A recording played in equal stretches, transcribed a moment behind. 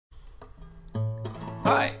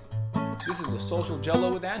Hi, this is the Social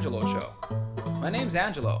Jello with Angelo show. My name's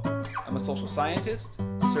Angelo. I'm a social scientist,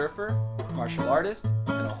 surfer, martial artist,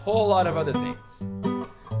 and a whole lot of other things.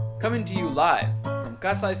 Coming to you live from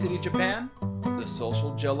Kasai City, Japan, the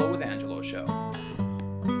Social Jello with Angelo show.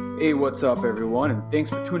 Hey, what's up everyone, and thanks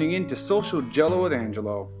for tuning in to Social Jello with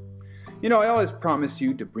Angelo. You know, I always promise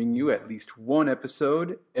you to bring you at least one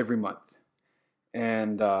episode every month.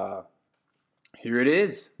 And here it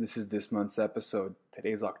is. This is this month's episode.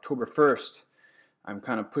 Today's October 1st. I'm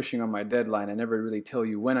kind of pushing on my deadline. I never really tell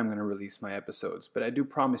you when I'm going to release my episodes, but I do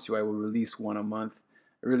promise you I will release one a month.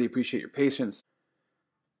 I really appreciate your patience.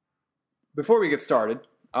 Before we get started,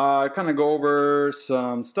 I kind of go over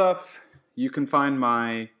some stuff. You can find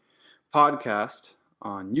my podcast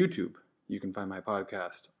on YouTube. You can find my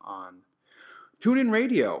podcast on TuneIn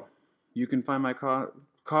Radio. You can find my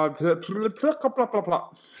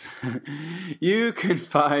You can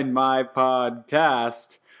find my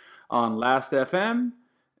podcast on Last.fm,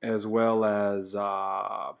 as well as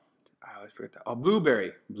I always forget that.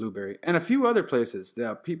 Blueberry, and a few other places.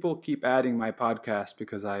 People keep adding my podcast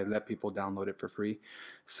because I let people download it for free.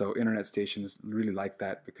 So internet stations really like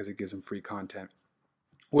that because it gives them free content.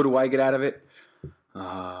 What do I get out of it?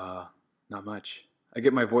 Not much. I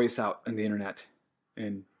get my voice out on the internet,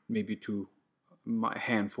 and maybe to my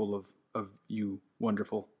handful of you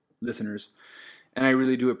wonderful listeners. And I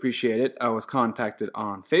really do appreciate it. I was contacted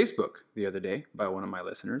on Facebook the other day by one of my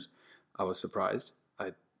listeners. I was surprised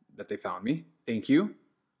that they found me. Thank you.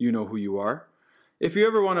 You know who you are. If you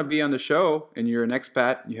ever want to be on the show and you're an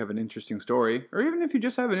expat, you have an interesting story, or even if you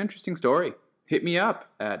just have an interesting story, hit me up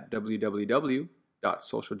at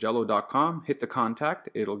www.socialjello.com. Hit the contact.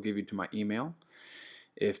 It'll give you to my email.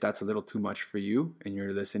 If that's a little too much for you and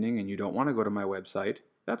you're listening and you don't want to go to my website,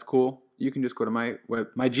 that's cool. You can just go to my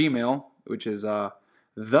Gmail, which is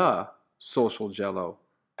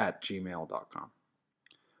thesocialjello@gmail.com.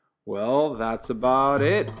 Well, that's about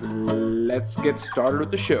it. Let's get started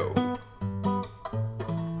with the show.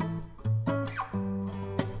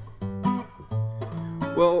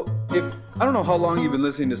 Well, I don't know how long you've been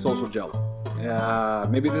listening to Social Jello.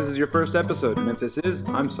 Maybe this is your first episode, and if this is,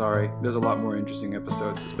 I'm sorry. There's a lot more interesting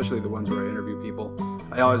episodes, especially the ones where I interview people.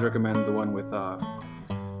 I always recommend the one with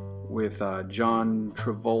John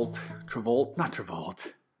Travolta.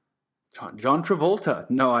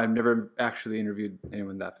 No, I've never actually interviewed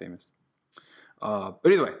anyone that famous. But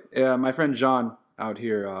either way, my friend John out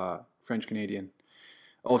here, French-Canadian,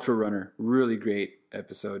 ultra runner, really great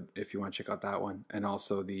episode if you want to check out that one. And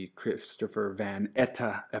also the Christopher Van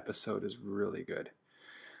Etta episode is really good.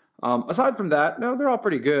 Aside from that, no, they're all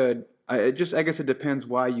pretty good. I guess it depends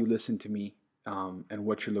why you listen to me and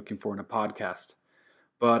what you're looking for in a podcast.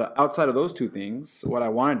 But outside of those two things, what I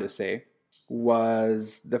wanted to say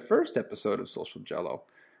was the first episode of Social Jello.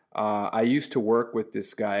 I used to work with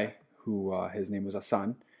this guy who his name was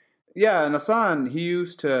Hassan. Yeah, and Hassan, he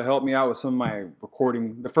used to help me out with some of my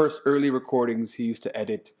recording, the first early recordings he used to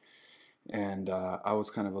edit. And I was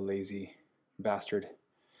kind of a lazy bastard.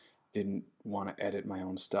 Didn't want to edit my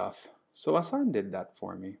own stuff. So Hassan did that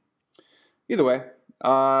for me. Either way,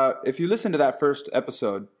 if you listen to that first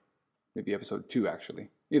episode, maybe episode 2 actually.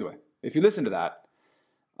 Either way, if you listen to that,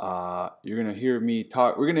 you're gonna hear me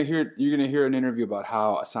talk. You're gonna hear an interview about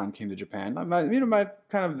how Hassan came to Japan. My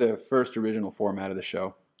kind of the first original format of the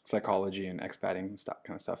show. Psychology and expating and stuff,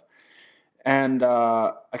 kind of stuff. And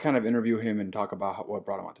I kind of interview him and talk about what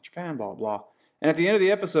brought him out to Japan, blah, blah, blah. And at the end of the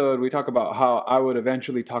episode, we talk about how I would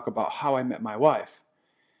eventually talk about how I met my wife.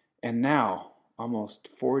 And now, almost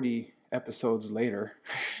 40 episodes later,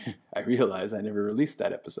 I realize I never released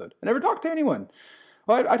that episode. I never talked to anyone.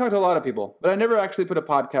 Well, I talked to a lot of people, but I never actually put a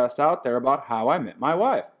podcast out there about how I met my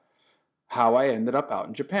wife, how I ended up out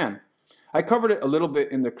in Japan. I covered it a little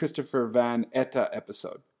bit in the Christopher Van Etta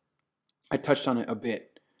episode. I touched on it a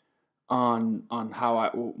bit on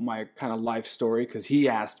how my kind of life story, because he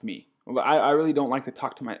asked me. I really don't like to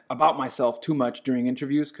talk about myself too much during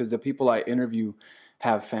interviews, because the people I interview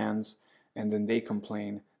have fans, and then they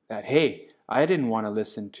complain that, hey, I didn't want to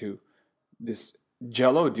listen to this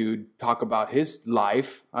Jello dude talk about his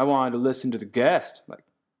life. I wanted to listen to the guest. Like,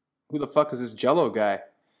 who the fuck is this Jello guy?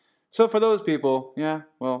 So for those people, yeah,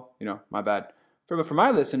 well, my bad. But for my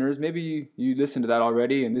listeners, maybe you listened to that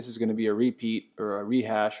already, and this is going to be a repeat or a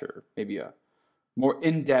rehash or maybe a more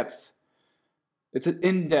in-depth. It's an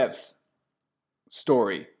in-depth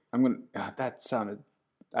story. That sounded.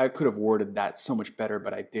 I could have worded that so much better,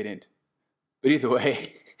 but I didn't. But either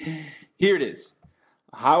way, here it is.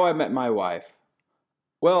 How I met my wife.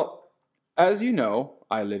 Well, as you know,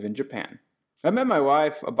 I live in Japan. I met my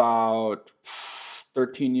wife about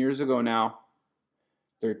 13 years ago now.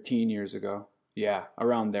 13 years ago. Yeah,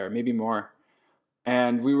 around there, maybe more.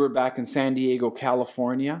 And we were back in San Diego,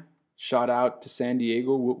 California. Shout out to San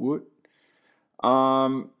Diego, woot woot.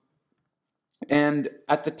 And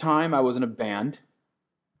at the time, I was in a band,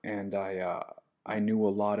 and I knew a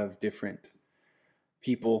lot of different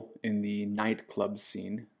people in the nightclub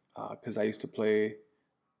scene because I used to play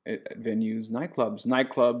at venues,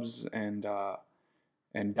 nightclubs,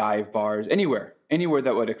 and dive bars, anywhere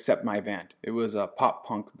that would accept my band. It was a pop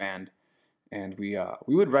punk band, and we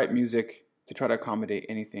would write music to try to accommodate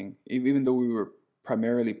anything, even though we were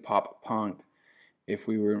primarily pop punk. If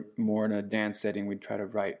we were more in a dance setting, we'd try to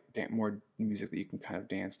write more music that you can kind of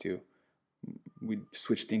dance to. We'd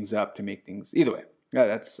switch things up to make things. Either way, yeah,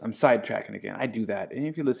 I'm sidetracking again. I do that, and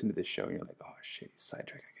if you listen to this show, you're like, oh shit, he's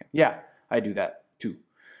sidetracking again. Yeah, I do that too.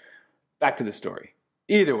 Back to the story.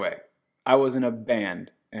 Either way, I was in a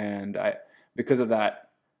band, and because of that,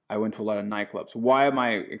 I went to a lot of nightclubs. Why am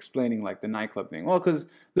I explaining like the nightclub thing? Well, because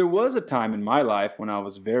there was a time in my life when I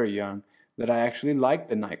was very young that I actually liked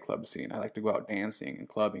the nightclub scene. I liked to go out dancing and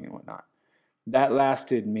clubbing and whatnot. That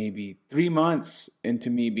lasted maybe 3 months into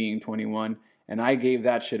me being 21, and I gave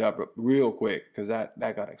that shit up real quick because that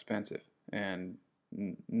got expensive and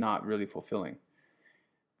not really fulfilling.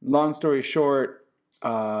 Long story short,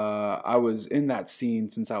 I was in that scene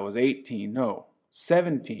since I was 17.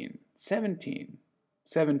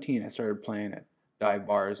 17, I started playing at dive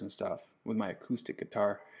bars and stuff with my acoustic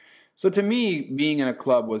guitar. So to me, being in a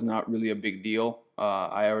club was not really a big deal.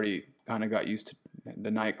 I already kind of got used to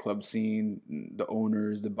the nightclub scene, the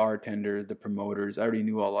owners, the bartenders, the promoters. I already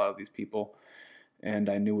knew a lot of these people, and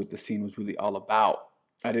I knew what the scene was really all about.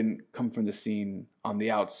 I didn't come from the scene on the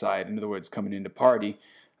outside. In other words, coming in to party.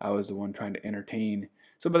 I was the one trying to entertain.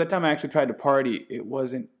 So by the time I actually tried to party, it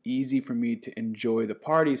wasn't easy for me to enjoy the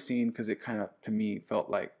party scene because it kind of, to me, felt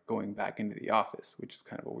like going back into the office, which is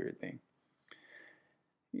kind of a weird thing.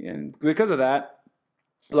 And because of that,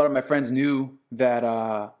 a lot of my friends knew that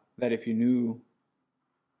if you knew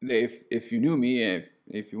me,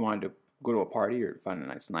 if you wanted to go to a party or find a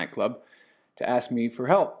nice nightclub, to ask me for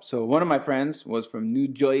help. So one of my friends was from New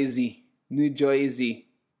Jersey.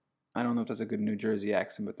 I don't know if that's a good New Jersey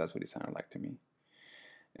accent, but that's what he sounded like to me.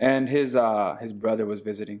 And his brother was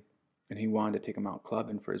visiting, and he wanted to take him out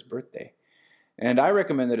clubbing for his birthday. And I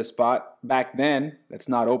recommended a spot back then that's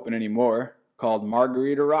not open anymore called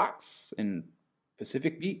Margarita Rocks in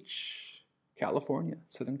Pacific Beach, California,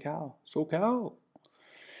 Southern Cal, SoCal.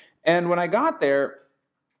 And when I got there,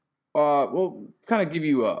 we'll kind of give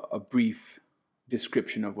you a brief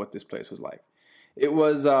description of what this place was like. It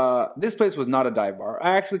was this place was not a dive bar.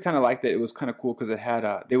 I actually kind of liked it. It was kind of cool because it had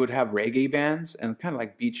they would have reggae bands and kind of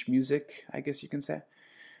like beach music, I guess you can say.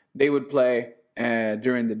 They would play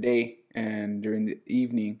during the day and during the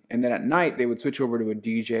evening, and then at night they would switch over to a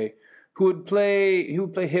DJ who would play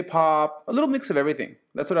hip hop, a little mix of everything.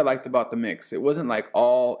 That's what I liked about the mix. It wasn't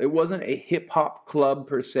a hip hop club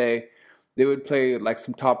per se. They would play like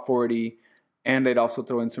some top 40, and they'd also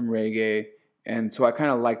throw in some reggae. And so I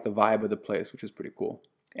kind of liked the vibe of the place, which was pretty cool.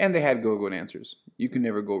 And they had go-go dancers. You can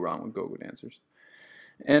never go wrong with go-go dancers.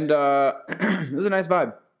 And it was a nice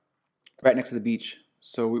vibe right next to the beach.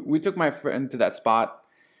 So we took my friend to that spot,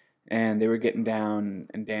 and they were getting down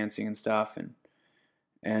and dancing and stuff.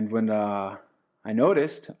 And when I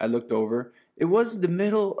noticed, I looked over. It was the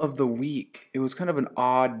middle of the week. It was kind of an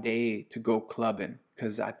odd day to go clubbing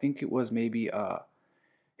because I think it was maybe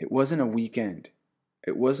it wasn't a weekend.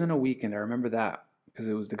 It wasn't a weekend. I remember that because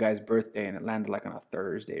it was the guy's birthday and it landed like on a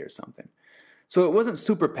Thursday or something. So it wasn't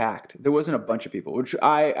super packed. There wasn't a bunch of people, which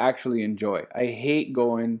I actually enjoy. I hate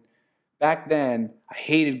going. Back then, I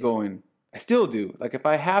hated going. I still do. Like if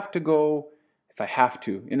I have to go, if I have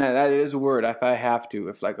to, and that is a word, if I have to.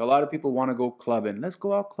 If like a lot of people want to go clubbing, let's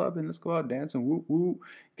go out clubbing, let's go out dancing, woo woo,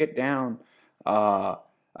 get down. I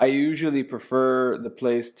usually prefer the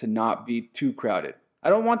place to not be too crowded. I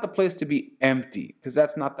don't want the place to be empty because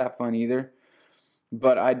that's not that fun either.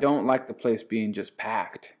 But I don't like the place being just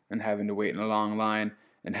packed and having to wait in a long line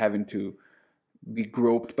and having to be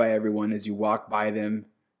groped by everyone as you walk by them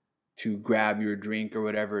to grab your drink or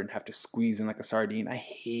whatever and have to squeeze in like a sardine. I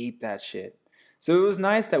hate that shit. So it was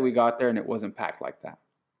nice that we got there and it wasn't packed like that.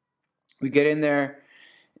 We get in there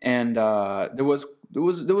and there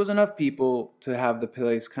was enough people to have the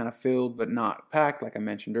place kind of filled but not packed like I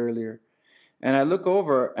mentioned earlier. And I look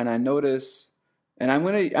over and I notice, and I'm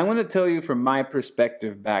gonna tell you from my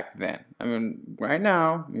perspective back then. I mean, right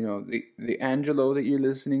now, you know, the Angelo that you're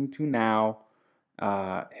listening to now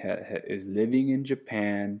is living in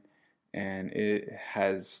Japan, and it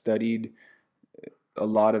has studied a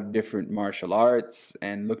lot of different martial arts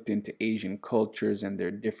and looked into Asian cultures and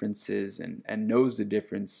their differences and knows the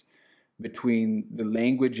difference between the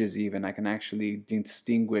languages. Even I can actually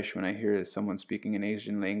distinguish when I hear someone speaking an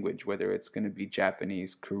Asian language, whether it's going to be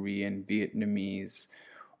Japanese, Korean, Vietnamese,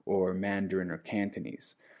 or Mandarin or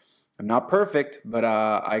Cantonese. I'm not perfect, but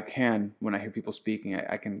I can, when I hear people speaking,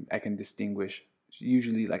 I can distinguish.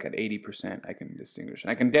 Usually like at 80% I can distinguish.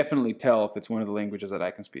 And I can definitely tell if it's one of the languages that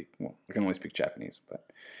I can speak. Well, I can only speak Japanese,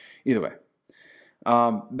 but either way.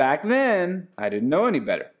 Back then, I didn't know any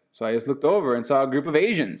better. So I just looked over and saw a group of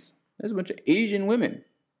Asians. There's a bunch of Asian women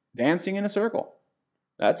dancing in a circle.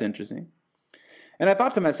 That's interesting. And I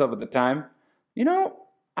thought to myself at the time,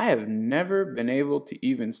 I have never been able to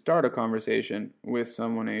even start a conversation with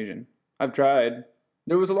someone Asian. I've tried.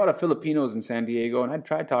 There was a lot of Filipinos in San Diego, and I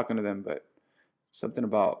tried talking to them, but something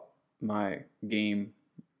about my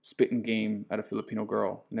spitting game at a Filipino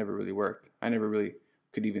girl never really worked. I never really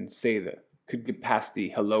could even could get past the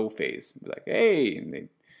hello phase. Be like, hey, and they'd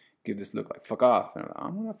give this look like, fuck off. And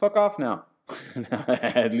I'm going to fuck off now.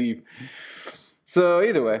 I'd leave. So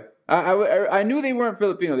either way, I knew they weren't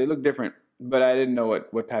Filipino. They looked different, but I didn't know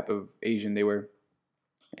what type of Asian they were.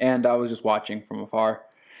 And I was just watching from afar.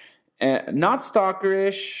 And not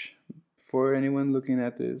stalkerish. For anyone looking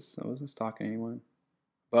at this, I wasn't stalking anyone.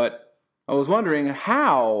 But I was wondering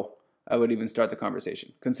how I would even start the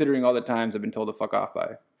conversation, considering all the times I've been told to fuck off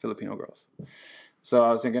by Filipino girls. So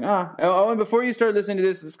I was thinking, and before you start listening to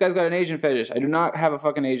this guy's got an Asian fetish. I do not have a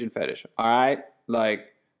fucking Asian fetish, all right? Like,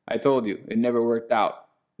 I told you, it never worked out.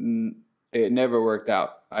 It never worked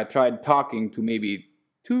out. I tried talking to maybe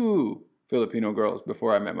 2 Filipino girls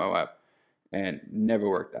before I met my wife, and never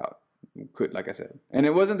worked out. Like I said. And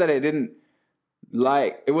it wasn't that it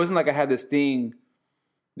wasn't like I had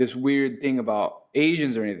this weird thing about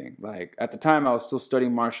Asians or anything. Like, at the time, I was still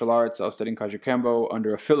studying martial arts. I was studying Kajikembo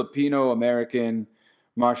under a Filipino-American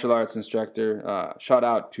martial arts instructor. Shout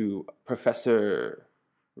out to Professor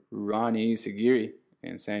Ronnie Sagiri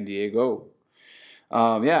in San Diego.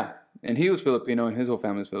 And he was Filipino, and his whole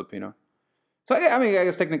family was Filipino. So, I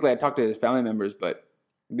guess technically I talked to his family members, but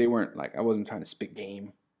they weren't like, I wasn't trying to spit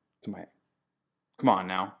game. Come on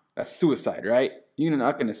now, that's suicide, right? You're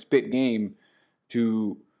not going to spit game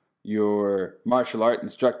to your martial art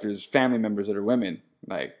instructor's family members that are women.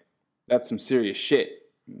 Like, that's some serious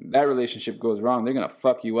shit. That relationship goes wrong, they're going to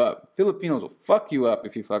fuck you up. Filipinos will fuck you up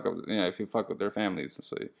if you fuck with their families.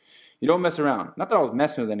 So you don't mess around. Not that I was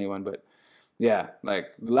messing with anyone, but yeah, like,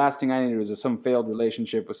 the last thing I needed was some failed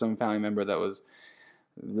relationship with some family member that was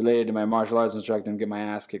related to my martial arts instructor and get my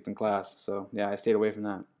ass kicked in class. So yeah, I stayed away from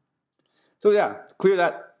that. So yeah, clear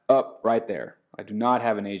that up right there. I do not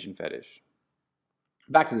have an Asian fetish.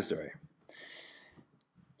 Back to the story.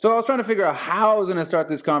 So I was trying to figure out how I was going to start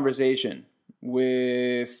this conversation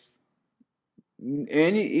with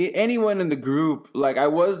anyone in the group. Like, I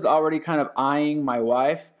was already kind of eyeing my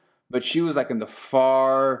wife, but she was like in the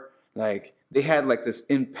far, like, they had like this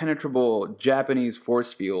impenetrable Japanese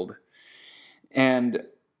force field. And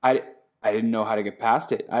I didn't know how to get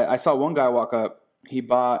past it. I saw one guy walk up. He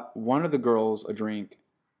bought one of the girls a drink.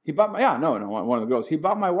 One of the girls. He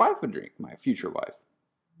bought my wife a drink, my future wife.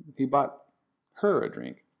 He bought her a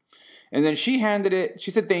drink. And then she handed it.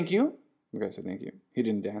 She said, thank you. The guy said, thank you. He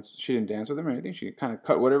didn't dance. She didn't dance with him or anything. She kind of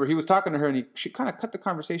cut whatever. He was talking to her, and she kind of cut the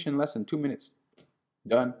conversation in less than 2 minutes.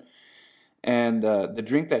 Done. And the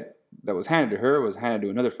drink that was handed to her was handed to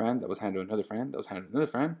another friend. That was handed to another friend. That was handed to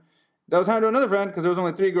another friend. That was handed to another friend because there was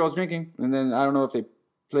only 3 girls drinking. And then I don't know if they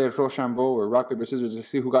played Rochambeau or rock, paper, scissors to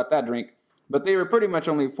see who got that drink. But they were pretty much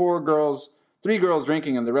only 3 girls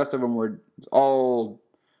drinking, and the rest of them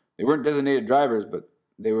they weren't designated drivers, but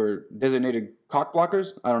they were designated cock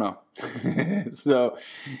blockers. I don't know. So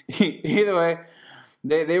either way,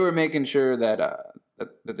 they were making sure that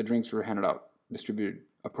the drinks were distributed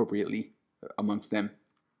appropriately amongst them.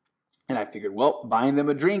 And I figured, well, buying them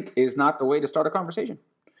a drink is not the way to start a conversation.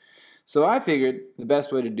 So I figured the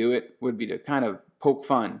best way to do it would be to kind of poke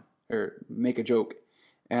fun or make a joke.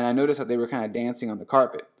 And I noticed that they were kind of dancing on the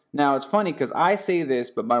carpet. Now, it's funny because I say this,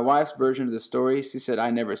 but my wife's version of the story, she said I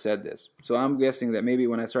never said this. So I'm guessing that maybe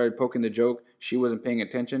when I started poking the joke, she wasn't paying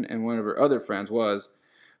attention and one of her other friends was.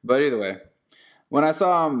 But either way, when I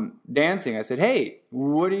saw him dancing, I said, hey,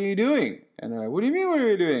 what are you doing? And what do you mean, what are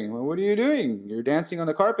you doing? Well, what are you doing? You're dancing on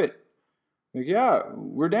the carpet. Like, yeah,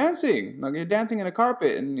 we're dancing. Like, you're dancing in a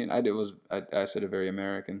carpet. And I said a very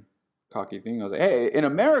American cocky thing. I was like, hey, in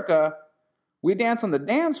America, we dance on the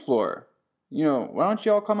dance floor. Why don't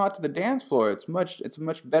you all come out to the dance floor? It's a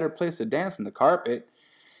much better place to dance than the carpet.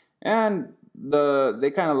 And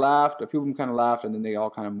they kind of laughed. A few of them kind of laughed, and then they all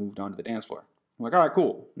kind of moved on to the dance floor. I'm like, all right,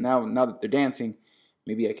 cool. Now that they're dancing,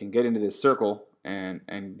 maybe I can get into this circle and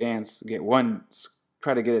dance,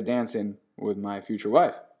 try to get a dance in with my future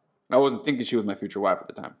wife. I wasn't thinking she was my future wife at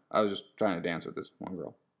the time. I was just trying to dance with this one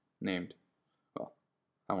girl named, well,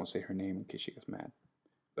 I won't say her name in case she gets mad,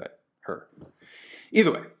 but her.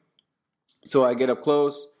 Either way, so I get up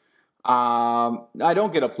close. I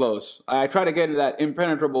don't get up close. I try to get into that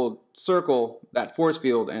impenetrable circle, that force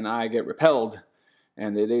field, and I get repelled.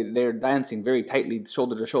 And they're dancing very tightly,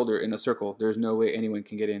 shoulder to shoulder in a circle. There's no way anyone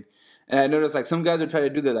can get in. And I noticed like some guys are trying to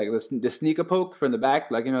do the sneak a poke from the back.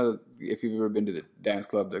 Like, you know, if you've ever been to the dance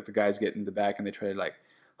club, like the guys get in the back and they try to like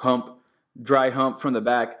dry hump from the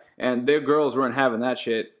back. And their girls weren't having that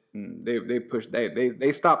shit. And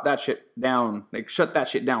they stopped that shit down. They shut that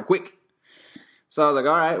shit down quick. So I was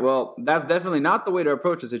like, all right, well, that's definitely not the way to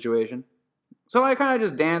approach the situation. So I kind of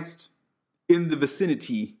just danced in the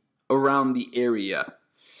vicinity around the area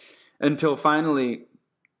until finally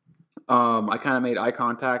I kind of made eye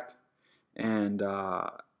contact and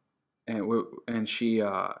she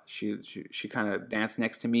kind of danced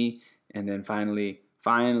next to me, and then finally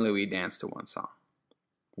we danced to one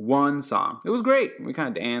song. It was great. We kind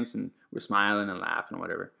of danced and we're smiling and laughing and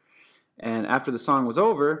whatever. And after the song was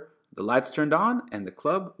over, the lights turned on and the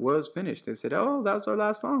club was finished. They said, "Oh, that was our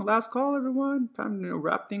last song. Last call, everyone. Time to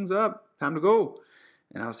wrap things up. Time to go."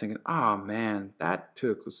 And I was thinking, "Oh man, that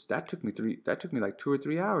took me like 2 or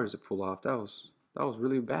 3 hours to pull off. That was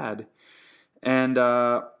really bad." And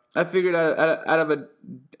I figured out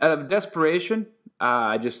of desperation,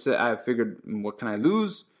 I figured, what can I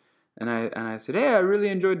lose? And I said, "Hey, I really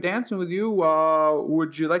enjoyed dancing with you.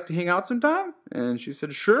 Would you like to hang out sometime?" And she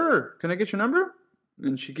said, "Sure. Can I get your number?"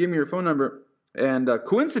 And she gave me her phone number. And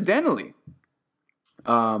coincidentally,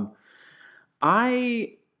 the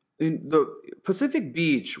Pacific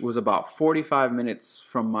Beach was about 45 minutes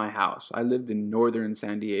from my house. I lived in northern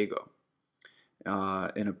San Diego,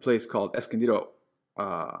 in a place called Escondido.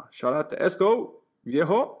 Shout out to Esco,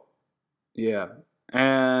 viejo. Yeah.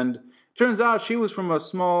 And turns out she was from a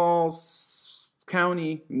small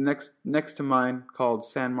county next to mine called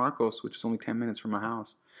San Marcos, which is only 10 minutes from my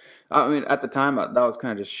house. I mean, at the time, that was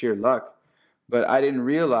kind of just sheer luck. But I didn't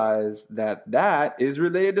realize that is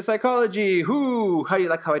related to psychology. How do you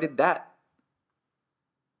like how I did that?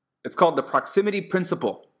 It's called the proximity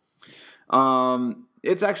principle.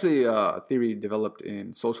 It's actually a theory developed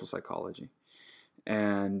in social psychology.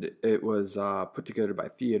 And it was put together by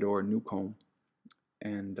Theodore Newcomb.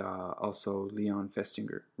 And also Leon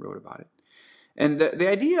Festinger wrote about it. And the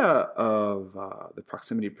idea of the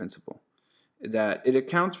proximity principle, that it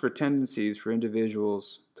accounts for tendencies for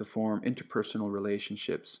individuals to form interpersonal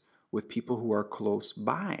relationships with people who are close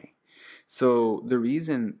by. So the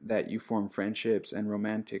reason that you form friendships and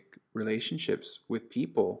romantic relationships with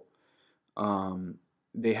people,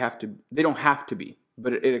 they don't have to be,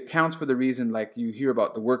 but it accounts for the reason, like you hear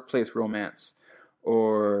about the workplace romance,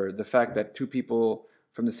 or the fact that two people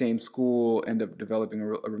from the same school end up developing a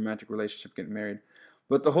romantic relationship, getting married.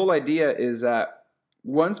 But the whole idea is that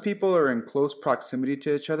once people are in close proximity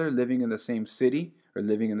to each other, living in the same city or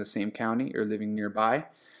living in the same county or living nearby,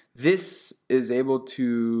 this is able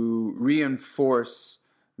to reinforce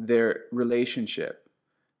their relationship.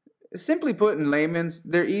 Simply put, in layman's,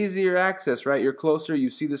 they're easier access, right? You're closer, you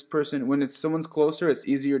see this person. When someone's closer, it's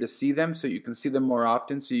easier to see them, so you can see them more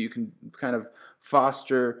often, so you can kind of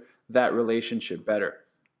foster that relationship better.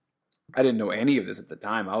 I didn't know any of this at the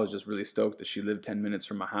time. I was just really stoked that she lived 10 minutes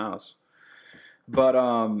from my house. But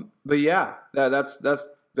yeah, that's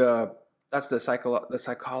the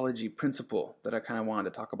psychology principle that I kind of wanted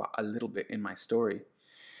to talk about a little bit in my story.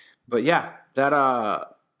 But yeah, that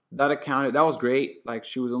was great. Like,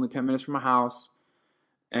 she was only 10 minutes from my house,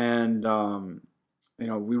 and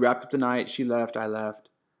we wrapped up the night. She left, I left.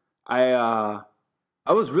 I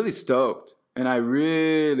was really stoked, and I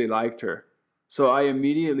really liked her. So I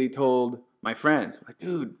immediately told my friends, like,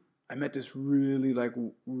 "Dude, I met this really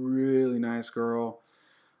nice girl.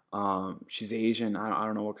 She's Asian. I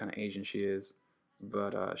don't know what kind of Asian she is,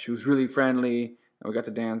 but she was really friendly, and we got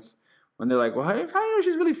to dance." And they're like, "Well, how do you know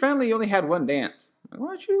she's really friendly? You only had one dance." I'm like,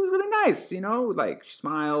 "Well, she was really nice, like she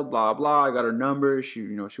smiled, blah blah. I got her number. She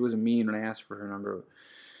wasn't mean when I asked for her number."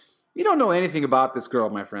 "You don't know anything about this girl,"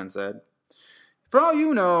 my friend said. "For all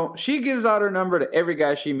you know, she gives out her number to every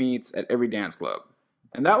guy she meets at every dance club."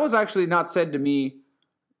 And that was actually not said to me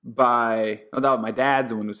that was my dad's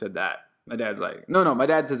the one who said that. My dad's like, no, my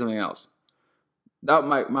dad said something else. That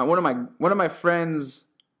one of my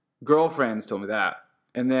friends' girlfriends told me that.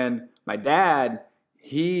 And then my dad,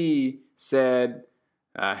 he said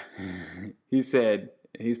he's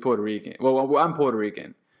Puerto Rican. Well, I'm Puerto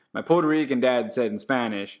Rican, My Puerto Rican dad said in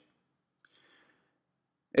Spanish,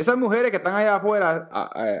 esas mujeres que están allá afuera,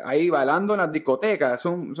 ahí bailando en las discotecas,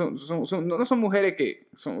 no son mujeres que,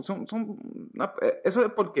 eso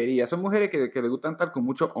es porquería, son mujeres que le gustan estar con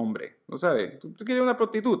muchos hombres, ¿no sabes? ¿Tú quieres una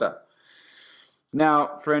prostituta?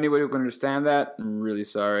 Now, for anybody who can understand that, I'm really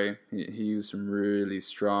sorry. He used some really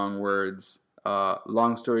strong words.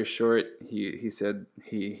 Long story short, he said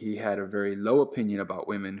he had a very low opinion about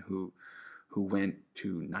women who went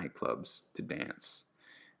to nightclubs to dance,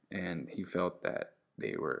 and he felt that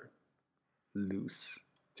they were loose,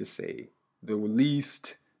 to say the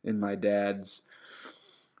least, in my dad's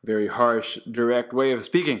very harsh, direct way of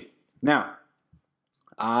speaking. Now,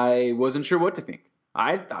 I wasn't sure what to think.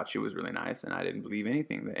 I thought she was really nice, and I didn't believe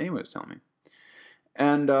anything that anyone was telling me.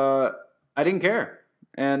 And I didn't care.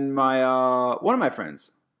 And my one of my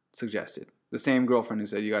friends suggested, the same girlfriend who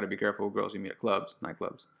said you got to be careful with girls you meet at clubs,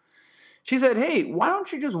 nightclubs. She said, hey, why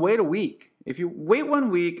don't you just wait a week? If you wait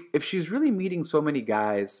 1 week, if she's really meeting so many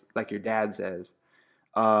guys, like your dad says,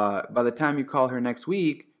 by the time you call her next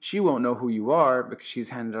week, she won't know who you are because she's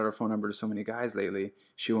handed out her phone number to so many guys lately.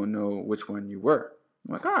 She won't know which one you were.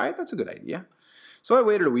 I'm like, all right, that's a good idea. So I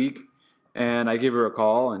waited a week, and I give her a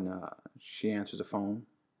call, and she answers the phone.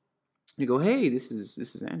 You go, hey, this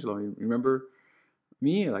is Angelo. You remember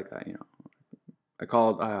me? Like, I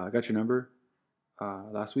called, I got your number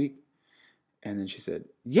last week. And then she said,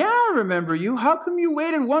 yeah, I remember you. How come you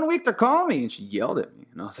waited 1 week to call me? And she yelled at me.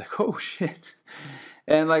 And I was like, oh, shit.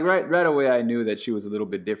 And like right away, I knew that she was a little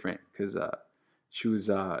bit different because she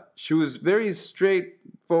was very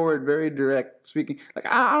straightforward, very direct speaking. Like,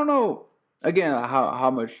 I don't know, again,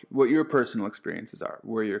 how much, what your personal experiences are,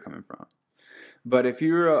 where you're coming from. But if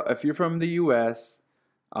you're from the U.S.,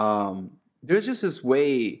 there's just this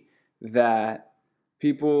way that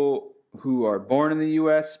people who are born in the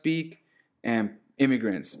U.S. speak and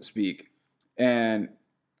immigrants speak. And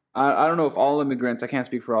I don't know if all immigrants, I can't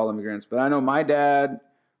speak for all immigrants, but I know my dad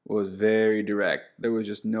was very direct. There was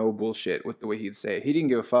just no bullshit with the way he'd say it. He didn't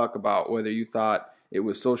give a fuck about whether you thought it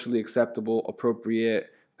was socially acceptable, appropriate,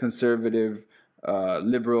 conservative,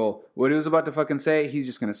 liberal. What he was about to fucking say, he's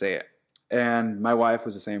just going to say it. And my wife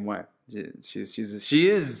was the same way. She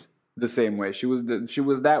is the same way. She was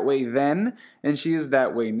that way then, and she is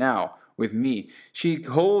that way now with me. She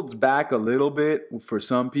holds back a little bit for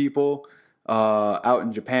some people out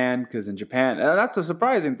in Japan, because in Japan, and that's the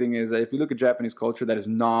surprising thing is that if you look at Japanese culture, that is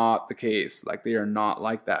not the case. Like, they are not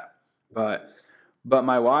like that. But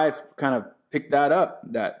my wife kind of picked that up,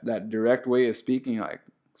 that direct way of speaking, like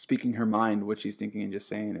speaking her mind, what she's thinking, and just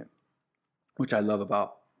saying it, which I love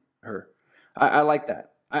about her. I like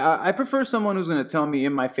that. I prefer someone who's going to tell me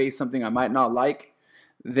in my face something I might not like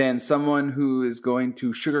than someone who is going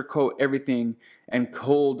to sugarcoat everything and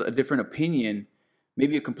hold a different opinion,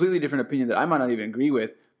 maybe a completely different opinion that I might not even agree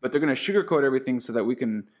with, but they're going to sugarcoat everything so that we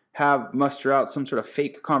can muster out some sort of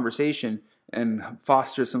fake conversation and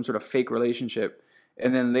foster some sort of fake relationship.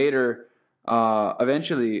 And then later,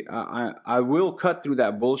 eventually, I will cut through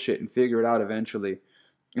that bullshit and figure it out eventually.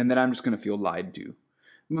 And then I'm just going to feel lied to.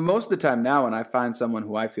 Most of the time now, when I find someone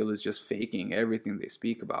who I feel is just faking everything they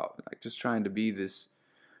speak about, like just trying to be this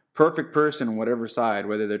perfect person on whatever side,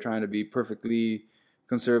 whether they're trying to be perfectly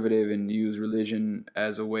conservative and use religion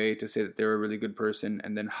as a way to say that they're a really good person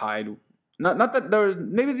and then hide. Not that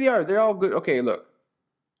maybe they're all good. Okay, look,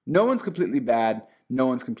 no one's completely bad. No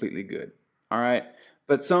one's completely good. All right.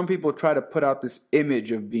 But some people try to put out this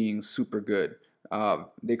image of being super good.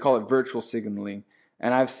 They call it virtual signaling.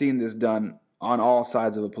 And I've seen this done on all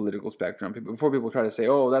sides of a political spectrum. Before people try to say,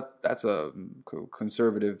 oh, that's a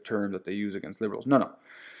conservative term that they use against liberals. No.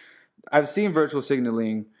 I've seen virtual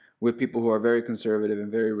signaling with people who are very conservative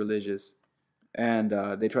and very religious, and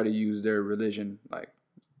they try to use their religion,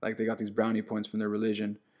 like they got these brownie points from their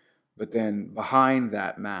religion, but then behind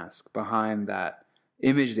that mask, behind that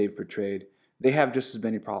image they've portrayed, they have just as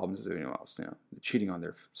many problems as anyone else. Cheating on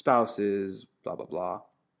their spouses, blah, blah, blah.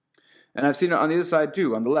 And I've seen it on the other side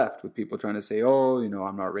too, on the left, with people trying to say, oh,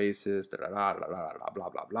 I'm not racist, blah,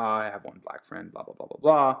 blah, blah. I have one black friend, blah, blah, blah, blah,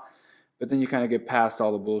 blah. But then you kind of get past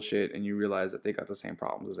all the bullshit and you realize that they got the same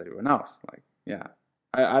problems as everyone else. Like, yeah.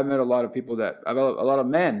 I've met a lot of people a lot of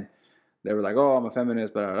men that were like, oh, I'm a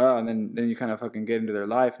feminist, blah, blah, blah. And then you kind of fucking get into their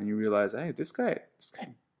life and you realize, hey, this guy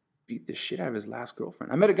beat the shit out of his last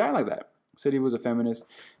girlfriend. I met a guy like that. Said he was a feminist.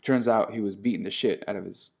 Turns out he was beating the shit out of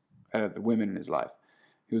the women in his life.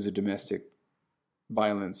 He was a domestic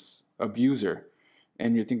violence abuser.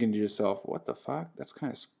 And you're thinking to yourself, what the fuck? That's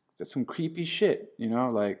some creepy shit,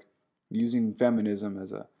 like using feminism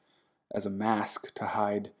as a mask to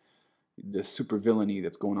hide the super villainy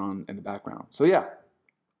that's going on in the background. So yeah,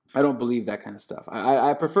 I don't believe that kind of stuff.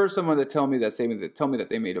 I prefer someone to tell me that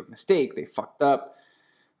they made a mistake, they fucked up.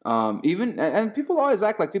 And people always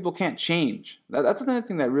act like people can't change. That's another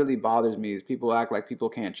thing that really bothers me is people act like people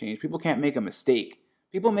can't change. People can't make a mistake.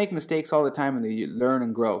 People make mistakes all the time and they learn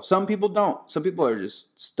and grow. Some people don't. Some people are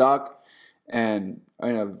just stuck and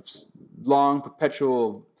in a long,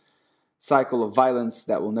 perpetual cycle of violence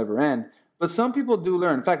that will never end. But some people do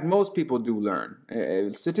learn. In fact, most people do learn.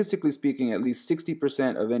 Statistically speaking, at least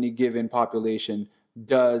 60% of any given population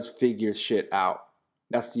does figure shit out.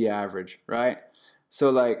 That's the average, right? So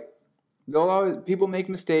like, people make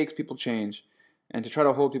mistakes, people change, and to try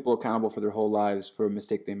to hold people accountable for their whole lives for a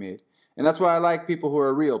mistake they made. And that's why I like people who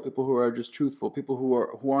are real, people who are just truthful, people who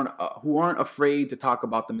aren't afraid to talk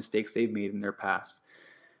about the mistakes they've made in their past,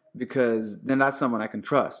 because then that's someone I can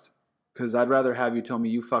trust. Because I'd rather have you tell me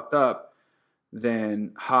you fucked up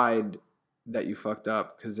than hide that you fucked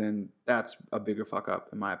up, because then that's a bigger fuck up,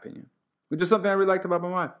 in my opinion. Which is something I really liked about my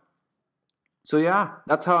wife. So yeah,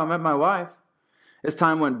 that's how I met my wife. As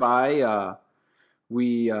time went by,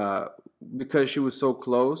 because she was so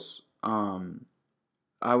close,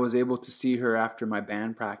 I was able to see her after my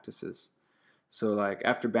band practices. So like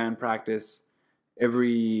after band practice,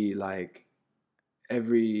 every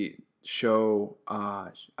show,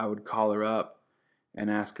 I would call her up and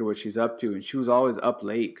ask her what she's up to. And she was always up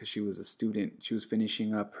late because she was a student. She was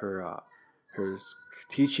finishing up her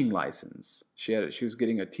teaching license. She was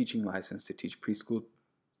getting a teaching license to teach preschool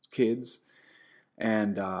kids,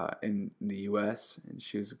 and in the U.S., and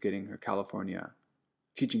she was getting her California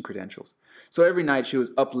teaching credentials. So every night she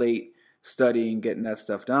was up late studying, getting that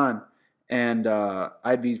stuff done, and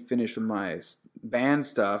I'd be finished with my band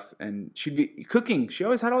stuff, and she'd be cooking. She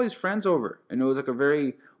always had all these friends over, and it was like a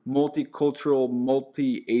very multicultural,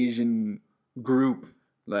 multi-Asian group.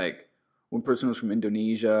 Like one person was from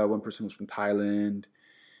Indonesia, one person was from Thailand,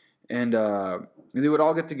 and they would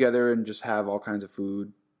all get together and just have all kinds of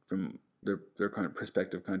food from their kind of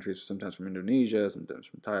prospective countries, sometimes from Indonesia, sometimes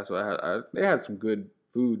from Thailand. So they had some good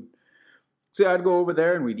food. So yeah, I'd go over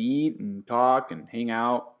there and we'd eat and talk and hang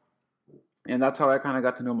out. And that's how I kind of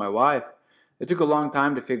got to know my wife. It took a long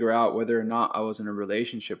time to figure out whether or not I was in a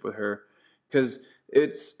relationship with her, because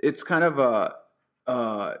it's kind of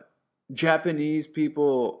Japanese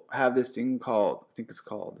people have this thing called, I think it's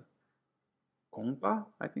called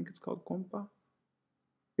kompa.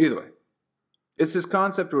 Either way. It's this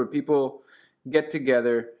concept where people get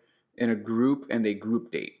together in a group and they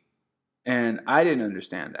group date. And I didn't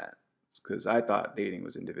understand that because I thought dating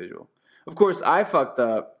was individual. Of course, I fucked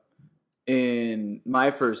up in my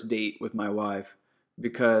first date with my wife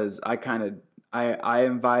because I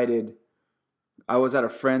was at a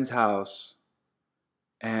friend's house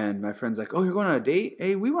and my friend's like, "Oh, you're going on a date?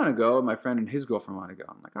 Hey, we want to go." And my friend and his girlfriend want to go.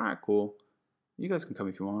 I'm like, "All right, cool. You guys can come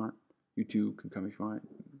if you want. You two can come if you want."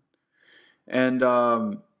 And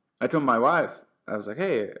I told my wife, I was like,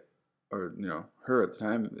 "Hey," or her at the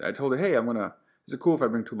time. I told her, "Hey, is it cool if I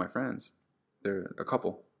bring two of my friends? They're a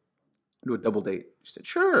couple. Do a double date." She said,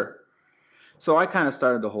 "Sure." So I kind of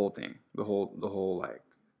started the whole thing, the whole like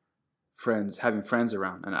having friends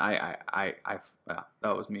around, and that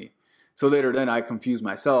was me. So later then I confused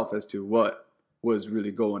myself as to what was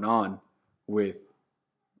really going on with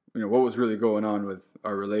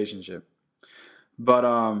our relationship. But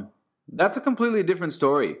that's a completely different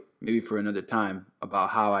story, maybe for another time, about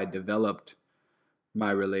how I developed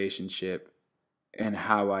my relationship and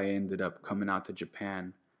how I ended up coming out to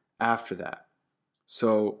Japan after that.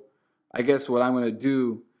 So I guess what I'm going to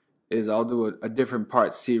do is I'll do a different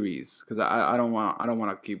part series, because I don't want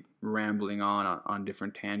to keep rambling on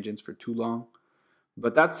different tangents for too long.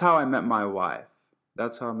 But that's how I met my wife.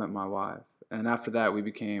 And after that, we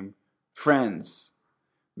became friends.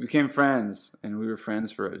 And we were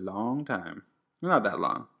friends for a long time. Not that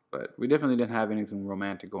long, but we definitely didn't have anything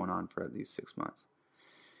romantic going on for at least 6 months.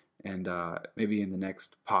 And maybe in the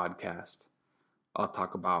next podcast, I'll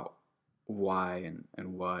talk about why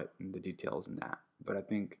and what and the details in that. But I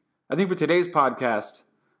think for today's podcast,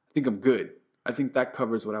 I think I'm good. I think that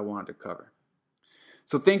covers what I wanted to cover.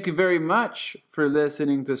 So thank you very much for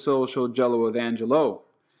listening to Social Jello with Angelo.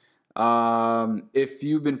 If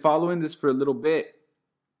you've been following this for a little bit,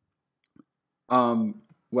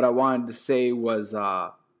 what I wanted to say was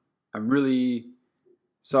I'm really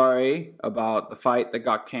sorry about the fight that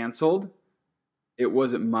got canceled. It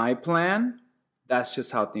wasn't my plan. That's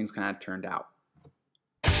just how things kind of turned out.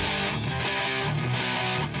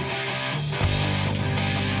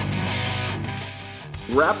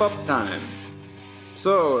 Wrap up time.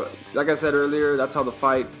 So, like I said earlier, that's how the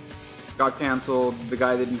fight got canceled. The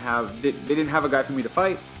guy they didn't have a guy for me to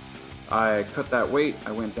fight. I cut that weight.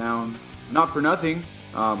 I went down, not for nothing.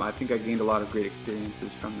 I think I gained a lot of great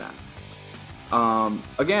experiences from that.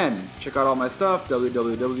 Again, check out all my stuff,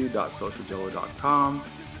 www.socialjello.com.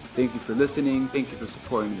 Thank you for listening. Thank you for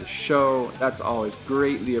supporting the show. That's always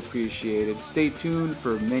greatly appreciated. Stay tuned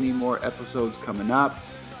for many more episodes coming up.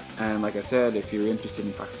 And like I said, if you're interested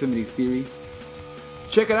in proximity theory,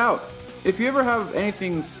 check it out. If you ever have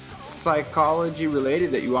anything psychology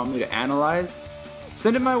related that you want me to analyze,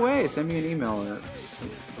 send it my way. Send me an email.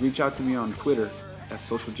 Reach out to me on Twitter at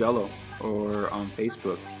socialjello or on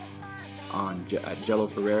Facebook at Jello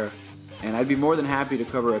Ferreira. And I'd be more than happy to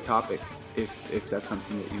cover a topic if that's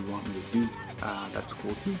something that you want me to do. That's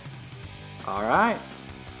cool too. All right.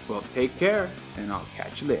 Well, take care, and I'll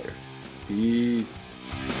catch you later. Peace.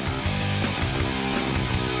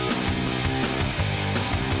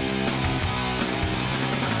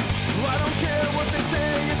 I don't care what they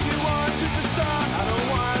say. If you want to just start, I don't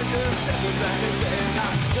want to just step it back and say I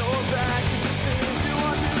know that it just seems you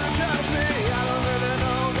want to judge me. I don't really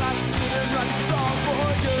know that I didn't write the song for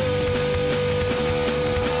you.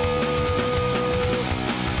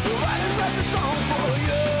 I didn't write the song for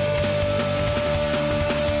you.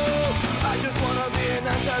 I just wanna be an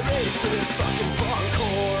anti-racist fucking punk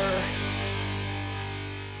whore.